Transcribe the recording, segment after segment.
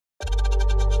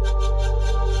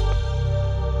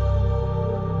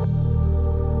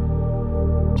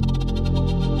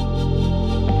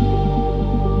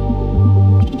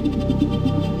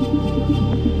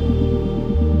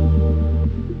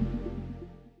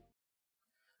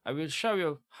I will show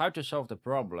you how to solve the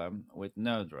problem with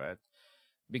Node-RED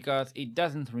because it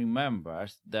doesn't remember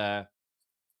the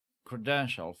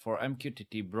credential for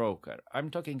MQTT broker. I'm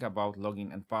talking about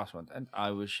login and password, and I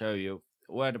will show you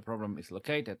where the problem is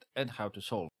located and how to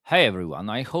solve. Hey everyone,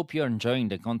 I hope you're enjoying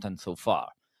the content so far.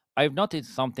 I've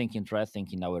noticed something interesting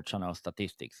in our channel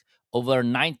statistics. Over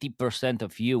 90%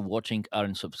 of you watching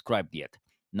aren't subscribed yet.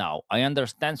 Now, I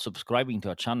understand subscribing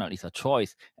to a channel is a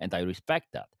choice and I respect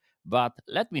that. But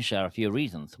let me share a few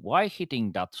reasons why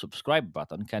hitting that subscribe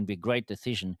button can be a great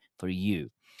decision for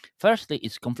you. Firstly,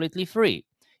 it's completely free.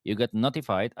 You get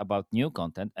notified about new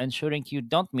content, ensuring you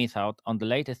don't miss out on the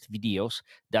latest videos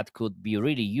that could be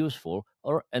really useful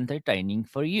or entertaining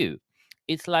for you.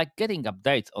 It's like getting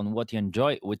updates on what you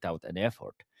enjoy without any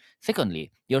effort.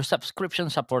 Secondly, your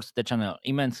subscription supports the channel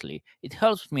immensely. It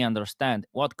helps me understand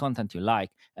what content you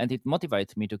like and it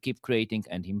motivates me to keep creating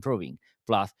and improving.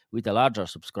 Plus, with a larger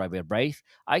subscriber base,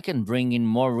 I can bring in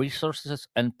more resources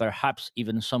and perhaps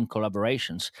even some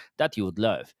collaborations that you would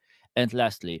love. And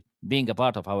lastly, being a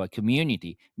part of our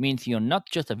community means you're not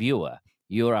just a viewer,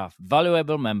 you're a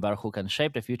valuable member who can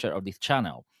shape the future of this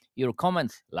channel. Your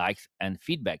comments, likes, and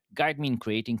feedback guide me in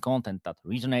creating content that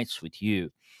resonates with you.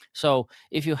 So,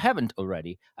 if you haven't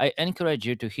already, I encourage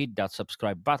you to hit that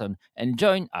subscribe button and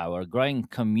join our growing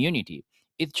community.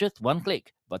 It's just one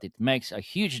click, but it makes a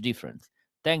huge difference.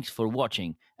 Thanks for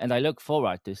watching, and I look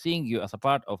forward to seeing you as a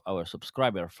part of our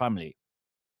subscriber family.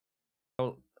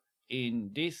 So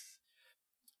in this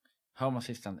Home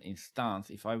Assistant instance,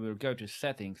 if I will go to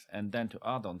settings and then to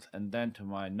add-ons and then to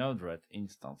my Node-RED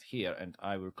instance here, and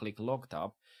I will click Log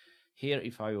tab, here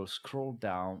if I will scroll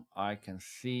down, I can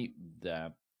see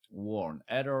the warn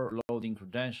error loading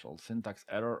credentials, syntax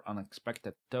error,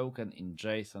 unexpected token in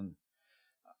JSON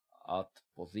at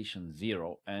position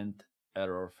 0, and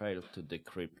error failed to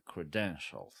decrypt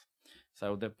credentials.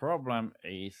 So the problem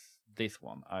is this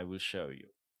one I will show you.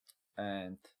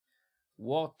 And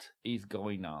what is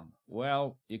going on?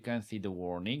 Well, you can see the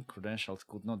warning, credentials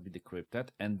could not be decrypted,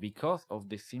 and because of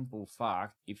this simple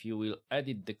fact, if you will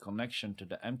edit the connection to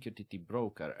the MQTT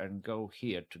broker and go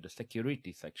here to the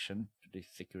security section, to the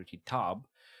security tab,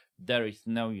 there is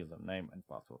no username and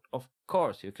password. Of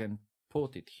course, you can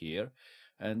put it here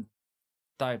and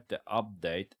type the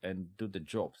update and do the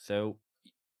job. So,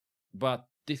 but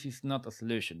this is not a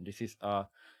solution. This is a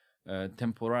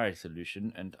temporary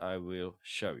solution, and I will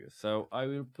show you. So I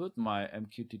will put my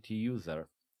MQTT user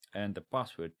and the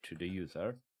password to the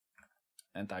user,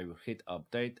 and I will hit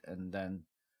update and then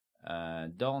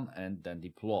done and then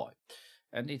deploy.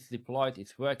 And it's deployed,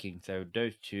 it's working, so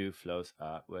those two flows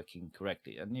are working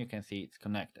correctly, and you can see it's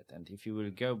connected. And if you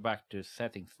will go back to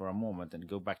settings for a moment and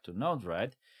go back to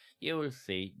Node-RED, you will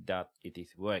see that it is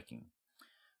working.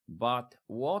 But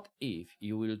what if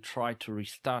you will try to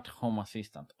restart Home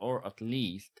Assistant, or at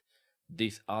least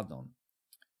this add-on?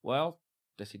 Well,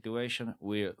 the situation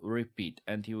will repeat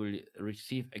and you will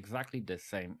receive exactly the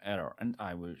same error, and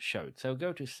I will show it. So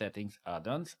go to settings,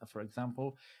 add-ons, for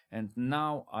example, and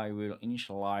now I will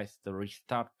initialize the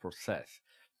restart process.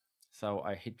 So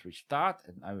I hit restart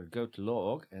and I will go to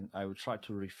log and I will try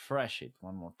to refresh it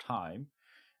one more time,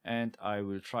 and I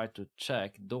will try to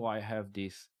check, do I have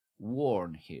this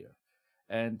warn here?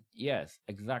 And yes,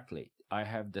 exactly, I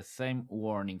have the same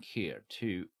warning here,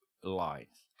 2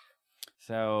 lines.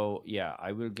 So yeah,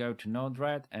 I will go to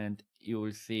Node-RED and you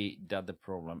will see that the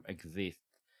problem exists,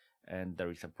 and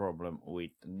there is a problem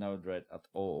with Node-RED at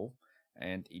all,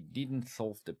 and it didn't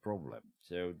solve the problem.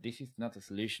 So this is not a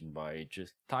solution by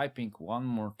just typing one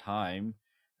more time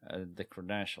the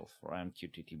credentials for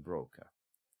MQTT broker.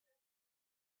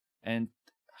 And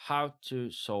how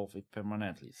to solve it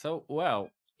permanently? So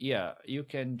well, yeah, you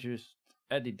can just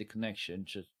edit the connection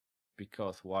just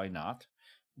because why not?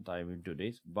 And I will do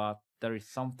this, but there is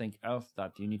something else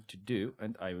that you need to do,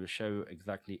 and I will show you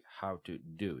exactly how to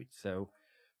do it. So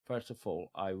first of all,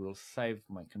 I will save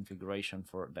my configuration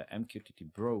for the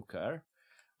MQTT broker,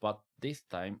 but this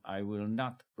time I will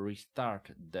not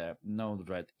restart the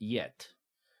Node-RED yet,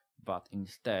 but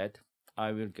instead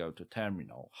I will go to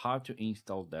terminal. How to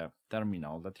install the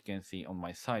terminal that you can see on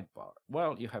my sidebar?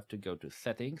 Well, you have to go to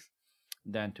settings,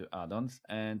 then to add-ons,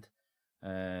 and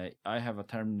I have a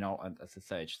terminal and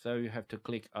SSH. So you have to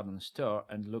click add-on store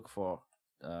and look for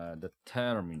the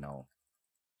terminal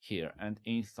here and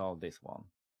install this one.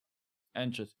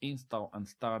 And just install and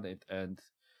start it and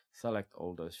select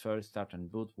all those first, start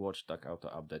and boot, watchdog, auto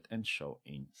update, and show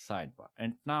in sidebar.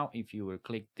 And now if you will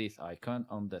click this icon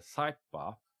on the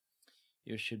sidebar,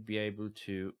 you should be able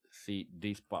to see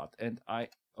this part, and I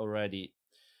already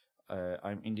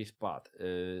I'm in this part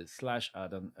slash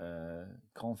add-on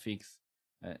configs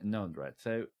Node-RED.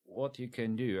 So what you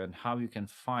can do and how you can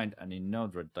find any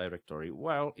Node-RED directory,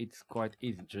 well, it's quite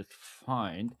easy. Just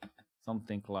find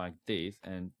something like this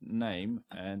and name,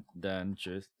 and then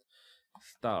just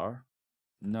star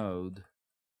node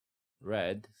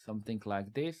red, something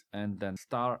like this, and then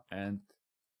star and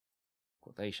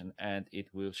quotation, and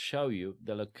it will show you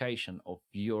the location of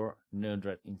your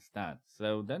Node-RED instance.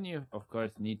 So then you of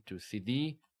course need to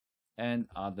cd and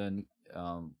other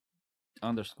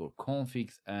underscore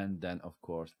configs, and then of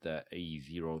course the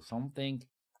a0 something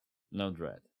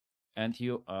Node-RED, and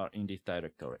you are in this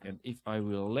directory. And if I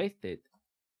will list it,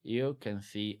 you can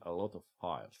see a lot of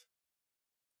files.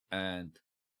 And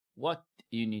what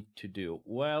you need to do,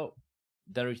 well,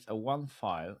 there is a one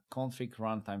file, config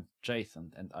runtime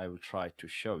JSON, and I will try to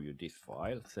show you this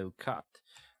file. So cut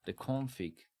the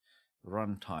config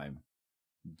runtime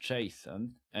JSON,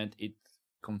 and it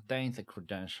contains a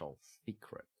credential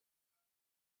secret.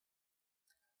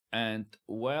 And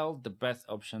well, the best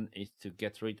option is to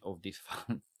get rid of this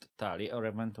file totally, or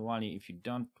eventually, if you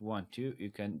don't want to, you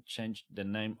can change the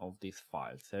name of this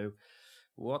file. So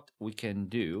what we can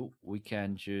do, we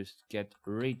can just get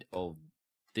rid of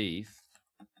this,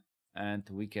 and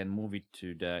we can move it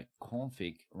to the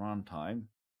config runtime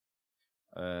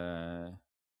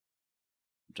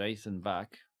JSON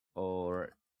back,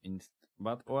 or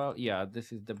but well, yeah,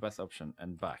 this is the best option,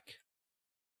 and back.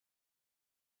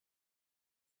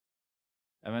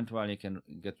 Eventually you can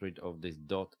get rid of this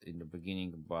dot in the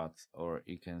beginning, but or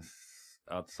you can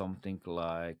add something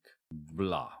like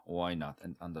blah, why not,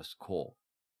 and underscore,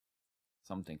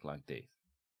 something like this.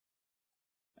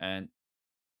 And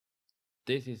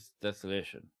this is the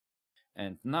solution.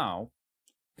 And now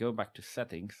go back to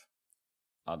settings,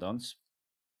 add-ons,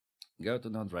 go to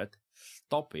Node-RED,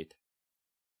 stop it,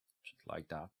 just like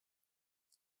that.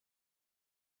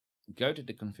 Go to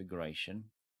the configuration,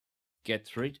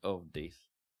 get rid of this,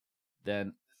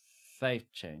 then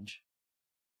save change.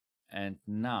 And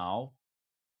now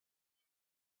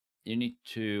you need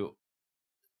to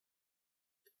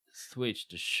switch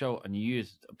to show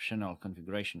unused optional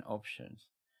configuration options.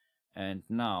 And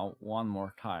now one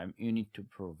more time, you need to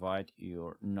provide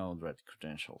your Node-RED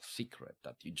credential secret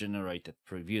that you generated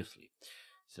previously.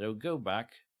 So go back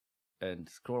and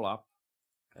scroll up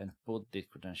and put this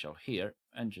credential here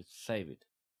and just save it.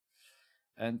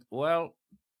 And well,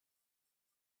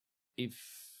 if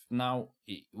now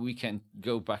we can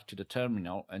go back to the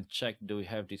terminal and check, do we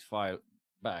have this file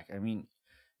back? I mean,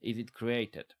 is it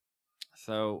created?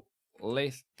 So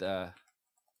list the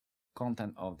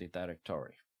content of the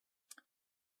directory.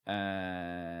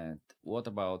 And what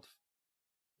about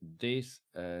this?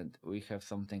 And we have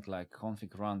something like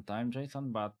config runtime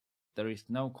JSON, but there is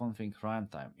no config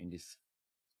runtime in this.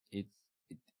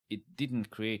 It didn't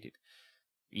create it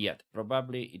yet.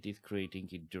 Probably it is creating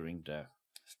it during the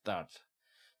start.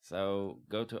 So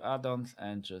go to add-ons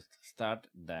and just start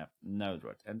the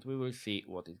Node-RED, and we will see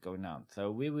what is going on.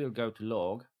 So we will go to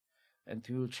log, and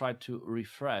we will try to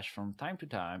refresh from time to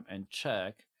time and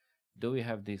check, do we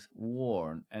have this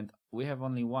warn? And we have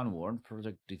only one warn,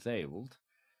 project disabled,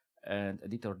 and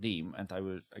editor dim, and I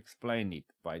will explain it,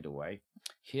 by the way.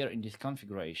 Here in this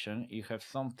configuration, you have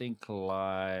something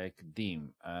like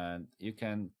dim, and you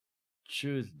can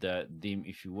choose the dim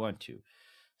if you want to.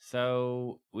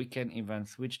 So we can even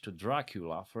switch to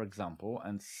Dracula, for example,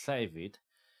 and save it,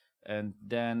 and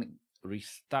then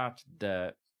restart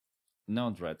the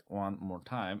Node-RED one more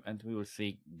time, and we will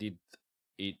see, did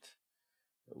it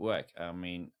work? I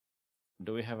mean,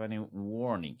 do we have any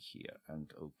warning here?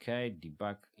 And okay,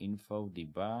 debug info,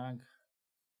 debug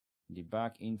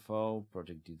info,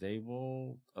 project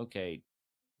disabled. Okay,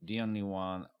 the only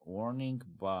one warning,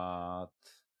 but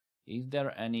is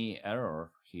there any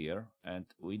error here? And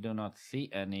we do not see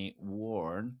any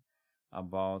warn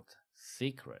about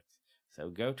secrets. So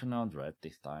go to Node-RED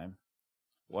this time,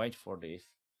 wait for this.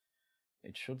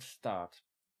 It should start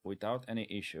without any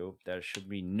issue. There should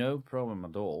be no problem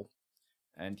at all,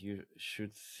 and you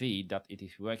should see that it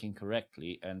is working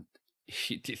correctly and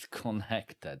it is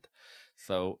connected.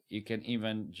 So you can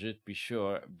even just be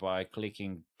sure by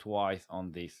clicking twice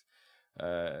on this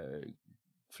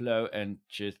flow and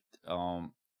just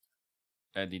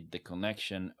edit the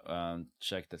connection and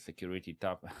check the security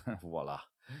tab. Voila,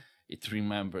 it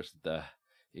remembers the,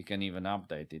 you can even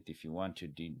update it if you want to,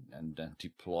 and then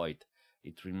deploy it.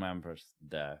 It remembers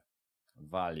the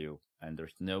value, and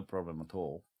there's no problem at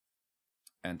all,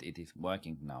 and it is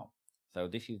working now. So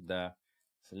this is the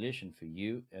solution for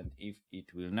you. And if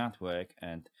it will not work,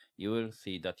 and you will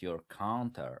see that your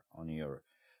counter on your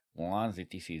once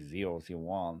it is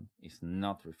 001 is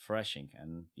not refreshing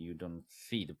and you don't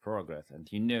see the progress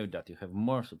and you know that you have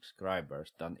more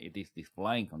subscribers than it is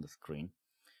displaying on the screen,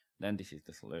 then this is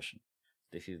the solution.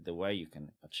 This is the way you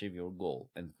can achieve your goal.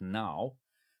 And now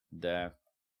the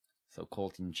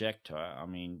so-called injector,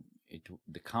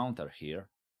 the counter here,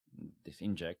 this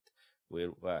inject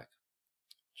will work,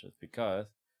 just because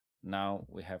now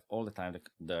we have all the time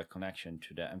the connection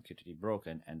to the MQTT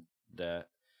broken and the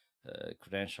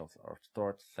credentials are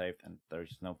stored, saved, and there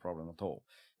is no problem at all.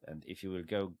 And if you will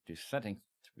go to settings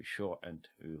to be sure, and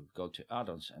you will go to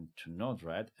add-ons and to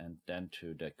Node-RED and then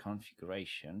to the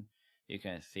configuration, you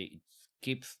can see it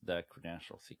keeps the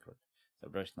credential secret. So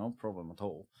there's no problem at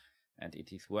all, and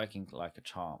it is working like a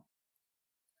charm.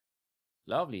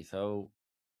 Lovely. So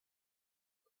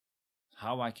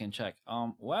how I can check?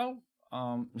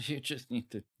 You just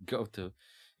need to go to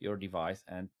your device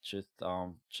and just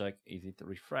check is it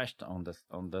refreshed on the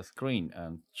screen,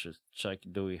 and just check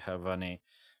do we have any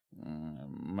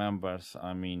members.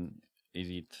 Is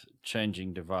it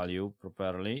changing the value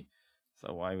properly?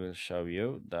 So I will show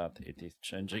you that it is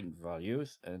changing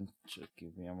values, and just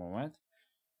give me a moment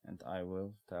and I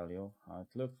will tell you how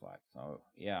it looks like. So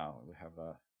yeah, we have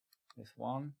this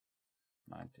one,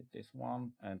 90, this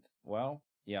one, and well,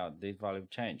 yeah, this value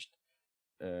changed.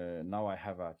 Now I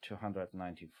have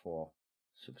 294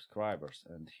 subscribers,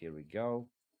 and here we go,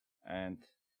 and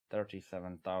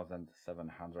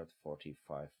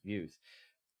 37,745 views.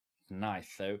 Nice.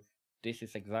 So this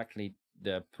is exactly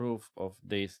the proof of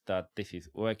this, that this is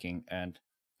working. And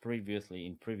previously,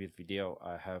 in previous video,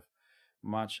 I have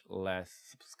much less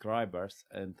subscribers,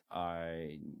 and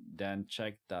I then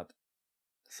checked that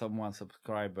someone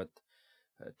subscribed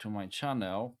to my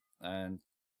channel, and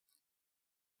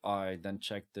I then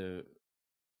checked the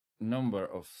number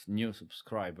of new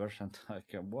subscribers, and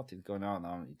like, what is going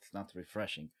on? It's not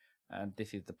refreshing, and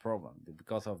this is the problem.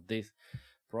 Because of this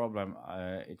problem,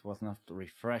 it was not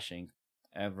refreshing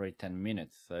every 10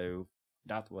 minutes, so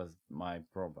that was my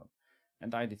problem.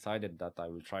 And I decided that I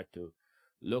will try to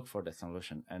look for the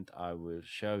solution, and I will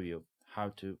show you how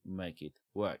to make it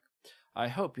work. I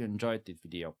hope you enjoyed this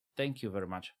video. Thank you very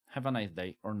much. Have a nice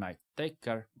day or night. Take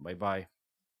care. Bye bye.